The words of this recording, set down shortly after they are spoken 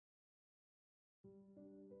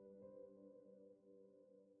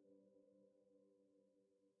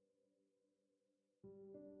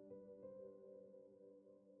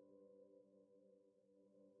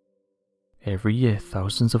Every year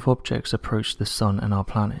thousands of objects approach the Sun and our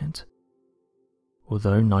planet.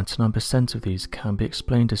 Although 99% of these can be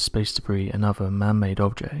explained as space debris and other man-made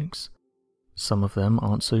objects, some of them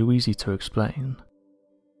aren't so easy to explain.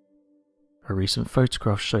 A recent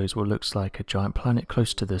photograph shows what looks like a giant planet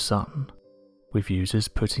close to the Sun, with users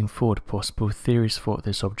putting forward possible theories for what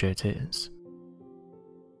this object is.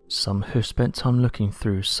 Some who've spent time looking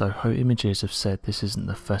through SOHO images have said this isn't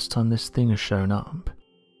the first time this thing has shown up,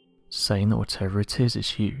 saying that whatever it is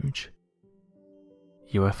huge.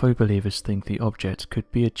 UFO believers think the object could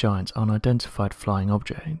be a giant unidentified flying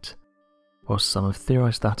object, while some have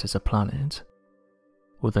theorized that it's a planet,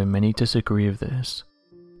 although many disagree with this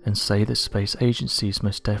and say that space agencies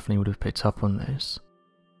most definitely would have picked up on this.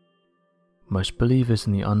 Most believers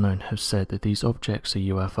in the unknown have said that these objects are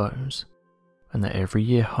UFOs, and that every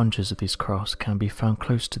year hundreds of these crafts can be found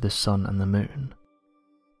close to the Sun and the Moon.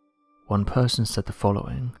 One person said the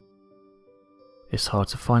following: "It's hard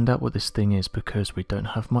to find out what this thing is because we don't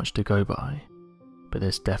have much to go by, but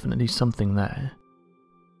there's definitely something there.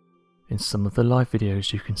 In some of the live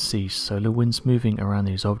videos you can see solar winds moving around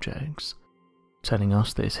these objects, telling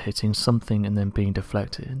us that it's hitting something and then being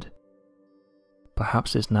deflected.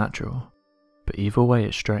 Perhaps it's natural, but either way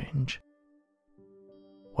it's strange."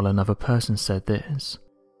 While another person said this: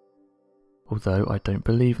 "Although I don't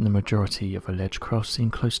believe in the majority of alleged crafts seen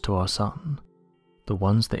close to our Sun, the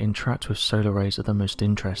ones that interact with solar rays are the most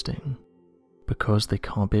interesting, because they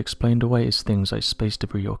can't be explained away as things like space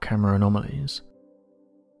debris or camera anomalies.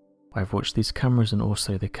 I've watched these cameras and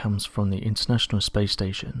also the cams from the International Space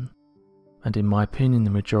Station, and in my opinion the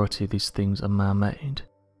majority of these things are man-made,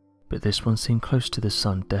 but this one seen close to the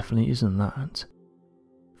Sun definitely isn't that.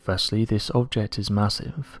 Firstly, this object is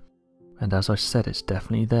massive, and as I said it's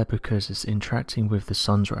definitely there because it's interacting with the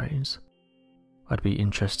Sun's rays. I'd be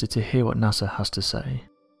interested to hear what NASA has to say."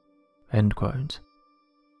 End quote.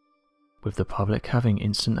 With the public having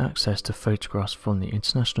instant access to photographs from the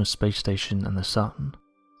International Space Station and the Sun,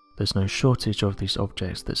 there's no shortage of these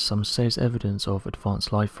objects that some say is evidence of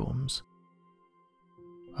advanced life forms.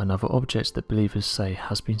 Another object that believers say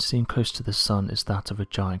has been seen close to the Sun is that of a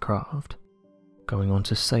giant craft, going on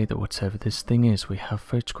to say that whatever this thing is, we have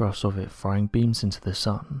photographs of it firing beams into the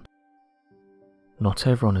Sun. Not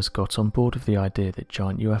everyone has got on board with the idea that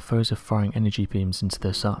giant UFOs are firing energy beams into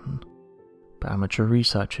the Sun, but amateur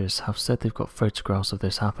researchers have said they've got photographs of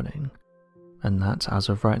this happening, and that as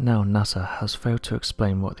of right now NASA has failed to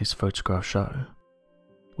explain what these photographs show,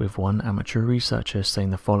 with one amateur researcher saying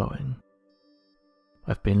the following: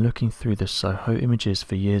 "I've been looking through the SOHO images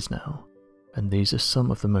for years now, and these are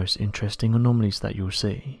some of the most interesting anomalies that you'll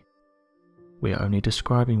see. We are only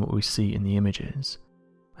describing what we see in the images,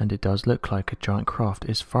 and it does look like a giant craft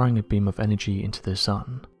is firing a beam of energy into the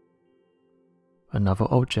Sun." Another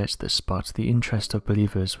object that sparked the interest of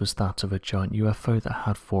believers was that of a giant UFO that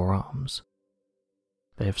had 4 arms.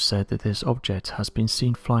 They have said that this object has been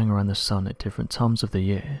seen flying around the Sun at different times of the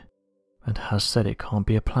year, and has said it can't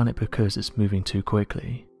be a planet because it's moving too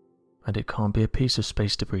quickly, and it can't be a piece of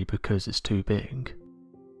space debris because it's too big.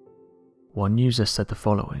 One user said the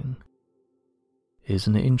following: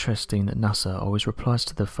 "Isn't it interesting that NASA always replies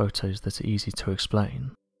to the photos that are easy to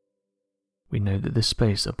explain? We know that the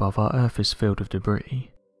space above our Earth is filled with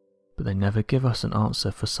debris, but they never give us an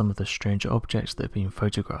answer for some of the stranger objects that have been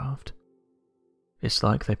photographed. It's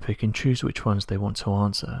like they pick and choose which ones they want to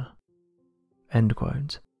answer." End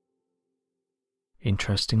quote.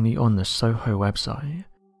 Interestingly, on the SOHO website,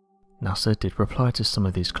 NASA did reply to some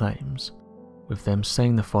of these claims, with them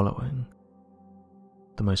saying the following: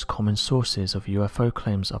 "The most common sources of UFO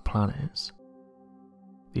claims are planets.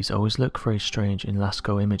 These always look very strange in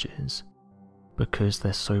LASCO images, because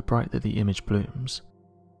they're so bright that the image blooms,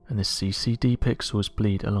 and the CCD pixels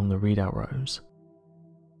bleed along the readout rows.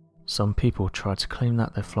 Some people try to claim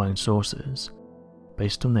that they're flying saucers,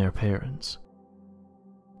 based on their appearance.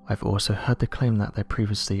 I've also heard the claim that they're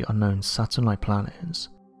previously unknown Saturn-like planets,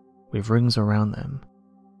 with rings around them.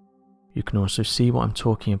 You can also see what I'm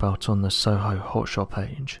talking about on the SOHO hotshot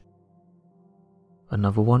page."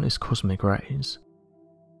 Another one is cosmic rays.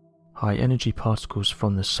 High energy particles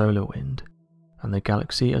from the solar wind and the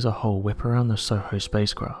galaxy as a whole whip around the SOHO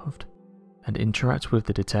spacecraft and interact with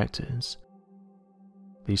the detectors.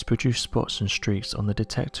 These produce spots and streaks on the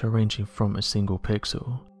detector ranging from a single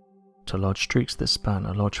pixel to large streaks that span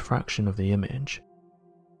a large fraction of the image.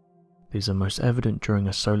 These are most evident during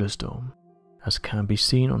a solar storm, as can be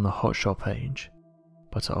seen on the hotshot page,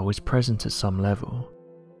 but are always present at some level.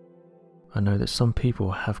 I know that some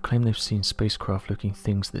people have claimed they've seen spacecraft looking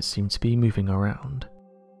things that seem to be moving around,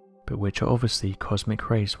 but which are obviously cosmic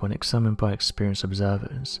rays when examined by experienced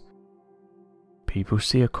observers. People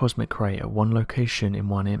see a cosmic ray at one location in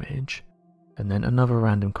one image, and then another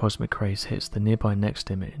random cosmic ray hits the nearby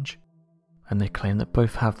next image, and they claim that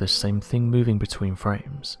both have the same thing moving between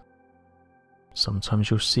frames. Sometimes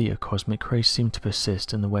you'll see a cosmic ray seem to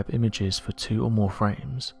persist in the web images for 2 or more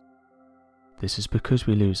frames. This is because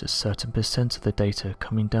we lose a certain percent of the data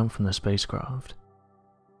coming down from the spacecraft.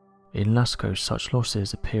 In LASCO, such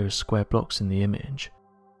losses appear as square blocks in the image.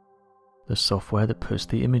 The software that puts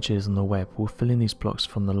the images on the web will fill in these blocks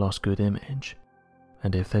from the last good image,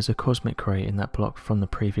 and if there's a cosmic ray in that block from the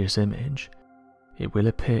previous image, it will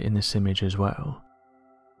appear in this image as well.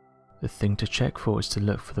 The thing to check for is to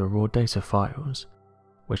look for the raw data files,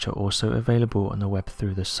 which are also available on the web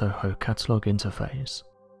through the SOHO catalog interface.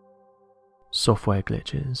 Software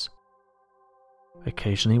glitches.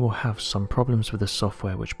 Occasionally we'll have some problems with the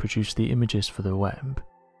software which produce the images for the web,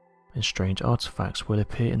 and strange artifacts will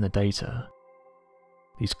appear in the data.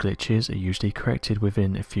 These glitches are usually corrected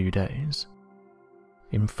within a few days.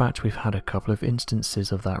 In fact, we've had a couple of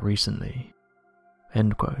instances of that recently."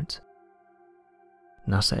 End quote.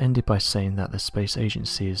 NASA ended by saying that the space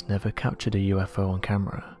agency has never captured a UFO on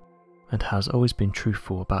camera, and has always been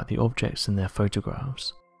truthful about the objects in their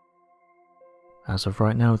photographs. As of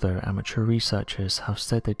right now though, amateur researchers have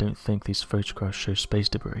said they don't think these photographs show space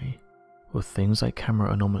debris, or things like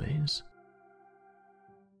camera anomalies.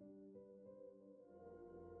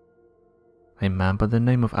 A man by the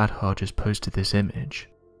name of Adhar just posted this image,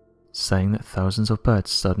 saying that thousands of birds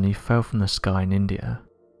suddenly fell from the sky in India.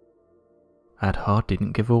 Adhar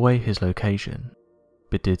didn't give away his location,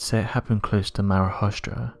 but did say it happened close to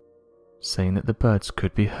Maharashtra, saying that the birds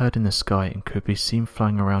could be heard in the sky and could be seen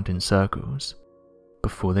flying around in circles,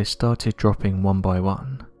 before they started dropping one by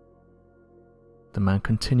one. The man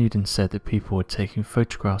continued and said that people were taking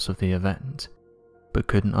photographs of the event, but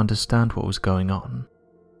couldn't understand what was going on,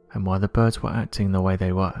 and why the birds were acting the way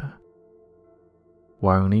they were.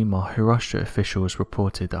 Worryingly, Maharashtra officials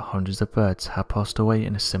reported that hundreds of birds had passed away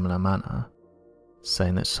in a similar manner,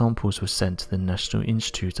 saying that samples were sent to the National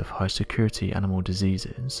Institute of High Security Animal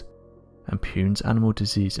Diseases and Pune's Animal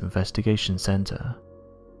Disease Investigation Center.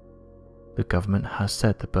 The government has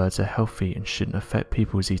said the birds are healthy and shouldn't affect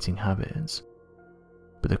people's eating habits,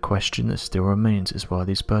 but the question that still remains is why are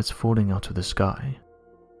these birds falling out of the sky,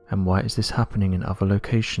 and why is this happening in other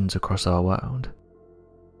locations across our world?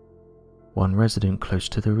 One resident close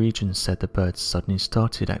to the region said the birds suddenly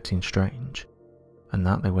started acting strange, and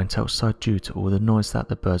that they went outside due to all the noise that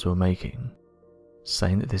the birds were making,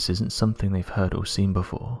 saying that this isn't something they've heard or seen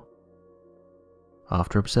before.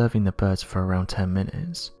 After observing the birds for around 10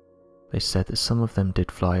 minutes, they said that some of them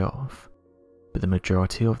did fly off, but the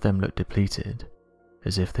majority of them looked depleted,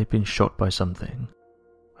 as if they'd been shot by something,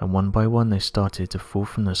 and one by one they started to fall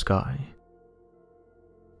from the sky.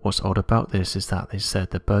 What's odd about this is that they said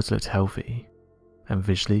the birds looked healthy, and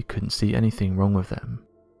visually couldn't see anything wrong with them.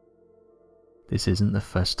 This isn't the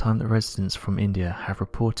first time that residents from India have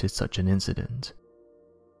reported such an incident.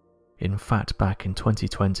 In fact, back in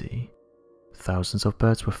 2020, thousands of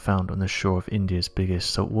birds were found on the shore of India's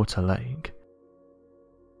biggest saltwater lake.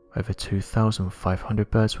 Over 2,500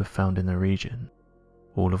 birds were found in the region,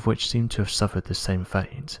 all of which seem to have suffered the same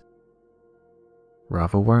fate.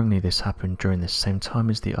 Rather worryingly, this happened during the same time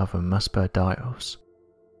as the other mass bird die-offs.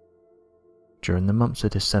 During the months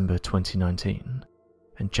of December 2019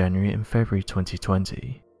 and January and February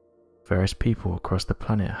 2020, various people across the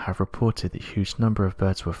planet have reported that a huge number of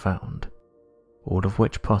birds were found, all of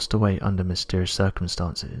which passed away under mysterious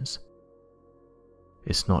circumstances.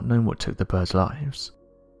 It's not known what took the birds' lives,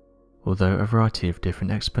 although a variety of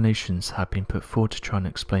different explanations have been put forward to try and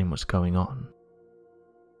explain what's going on.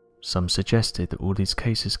 Some suggested that all these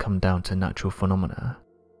cases come down to natural phenomena,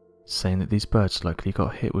 saying that these birds likely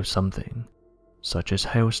got hit with something, such as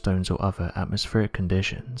hailstones or other atmospheric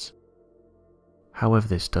conditions. However,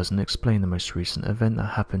 this doesn't explain the most recent event that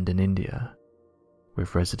happened in India,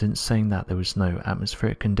 with residents saying that there was no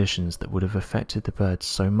atmospheric conditions that would have affected the birds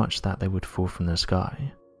so much that they would fall from the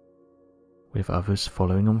sky, with others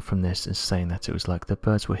following on from this and saying that it was like the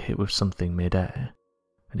birds were hit with something mid-air,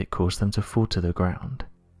 and it caused them to fall to the ground.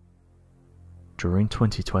 During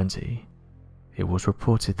 2020, it was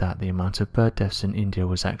reported that the amount of bird deaths in India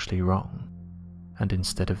was actually wrong, and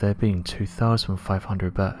instead of there being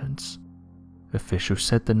 2,500 birds, officials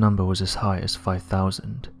said the number was as high as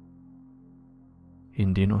 5,000.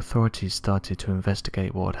 Indian authorities started to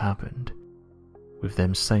investigate what had happened, with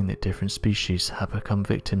them saying that different species had become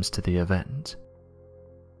victims to the event.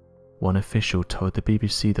 One official told the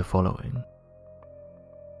BBC the following: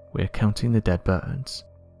 "We are counting the dead birds.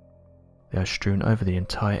 They are strewn over the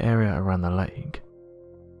entire area around the lake.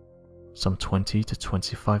 some 20 to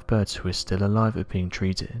 25 birds who are still alive are being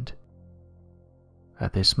treated.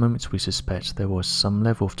 At this moment we suspect there was some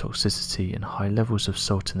level of toxicity and high levels of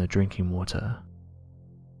salt in the drinking water.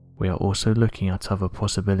 We are also looking at other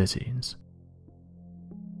possibilities.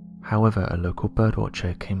 However, a local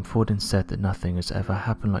birdwatcher came forward and said that nothing has ever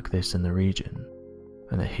happened like this in the region,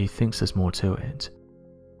 and that he thinks there's more to it,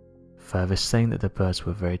 further saying that the birds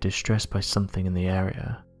were very distressed by something in the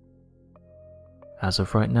area. As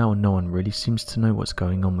of right now, no one really seems to know what's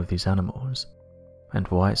going on with these animals, and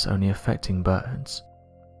why it's only affecting birds.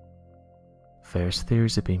 Various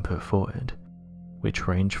theories have been put forward, which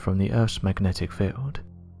range from the Earth's magnetic field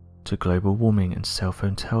to global warming and cell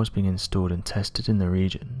phone towers being installed and tested in the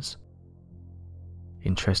regions.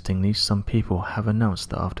 Interestingly, some people have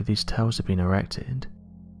announced that after these towers have been erected,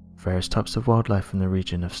 various types of wildlife in the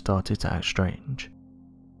region have started to act strange.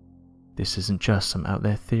 This isn't just some out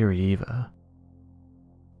there theory either.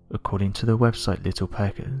 According to the website Little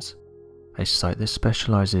Peckers, a site that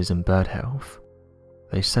specializes in bird health,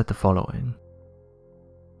 they said the following.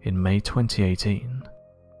 In May 2018,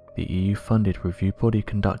 the EU-funded review body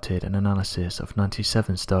conducted an analysis of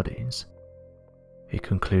 97 studies. It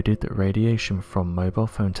concluded that radiation from mobile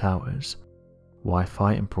phone towers,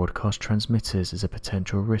 Wi-Fi and broadcast transmitters is a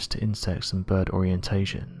potential risk to insects and bird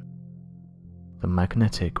orientation. The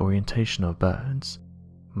magnetic orientation of birds,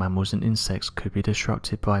 mammals and insects could be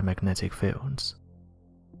disrupted by magnetic fields.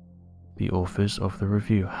 The authors of the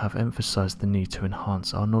review have emphasized the need to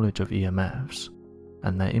enhance our knowledge of EMFs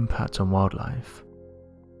and their impact on wildlife.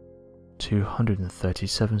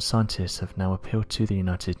 237 scientists have now appealed to the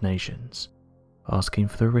United Nations, asking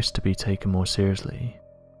for the risk to be taken more seriously.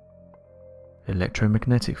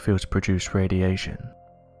 Electromagnetic fields produce radiation,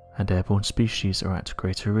 and airborne species are at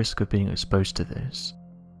greater risk of being exposed to this.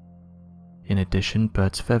 In addition,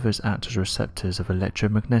 birds' feathers act as receptors of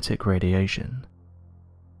electromagnetic radiation.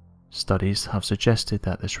 Studies have suggested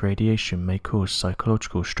that this radiation may cause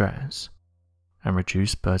psychological stress and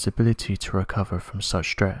reduce birds' ability to recover from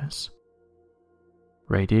such stress.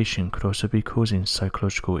 Radiation could also be causing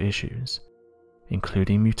psychological issues,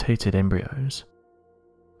 including mutated embryos."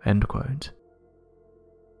 End quote.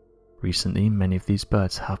 Recently, many of these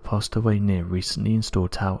birds have passed away near recently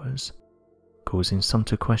installed towers, causing some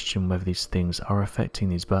to question whether these things are affecting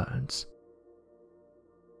these birds.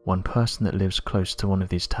 One person that lives close to one of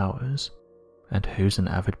these towers, and who's an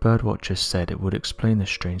avid birdwatcher, said it would explain the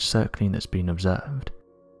strange circling that's been observed,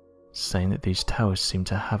 saying that these towers seem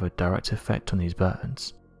to have a direct effect on these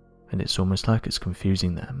birds, and it's almost like it's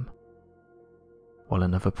confusing them. While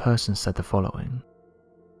another person said the following.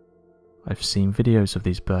 "I've seen videos of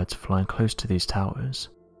these birds flying close to these towers,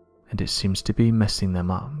 and it seems to be messing them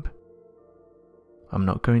up. I'm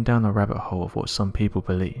not going down the rabbit hole of what some people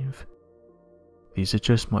believe. These are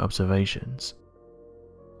just my observations.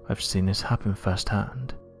 I've seen this happen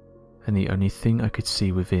firsthand, and the only thing I could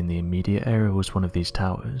see within the immediate area was one of these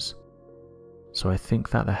towers, so I think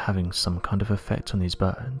that they're having some kind of effect on these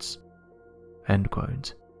birds." End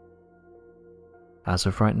quote. As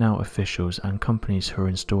of right now, officials and companies who are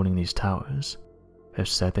installing these towers have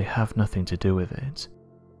said they have nothing to do with it,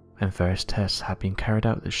 and various tests have been carried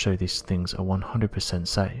out that show these things are 100%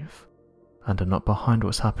 safe, and are not behind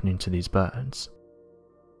what's happening to these birds.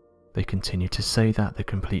 They continue to say that they're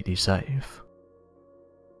completely safe.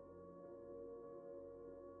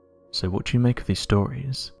 So what do you make of these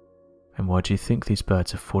stories, and why do you think these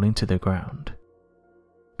birds are falling to the ground?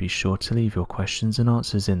 Be sure to leave your questions and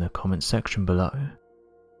answers in the comment section below,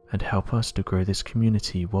 and help us to grow this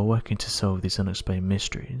community while working to solve these unexplained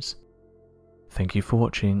mysteries. Thank you for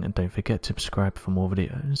watching, and don't forget to subscribe for more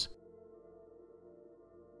videos.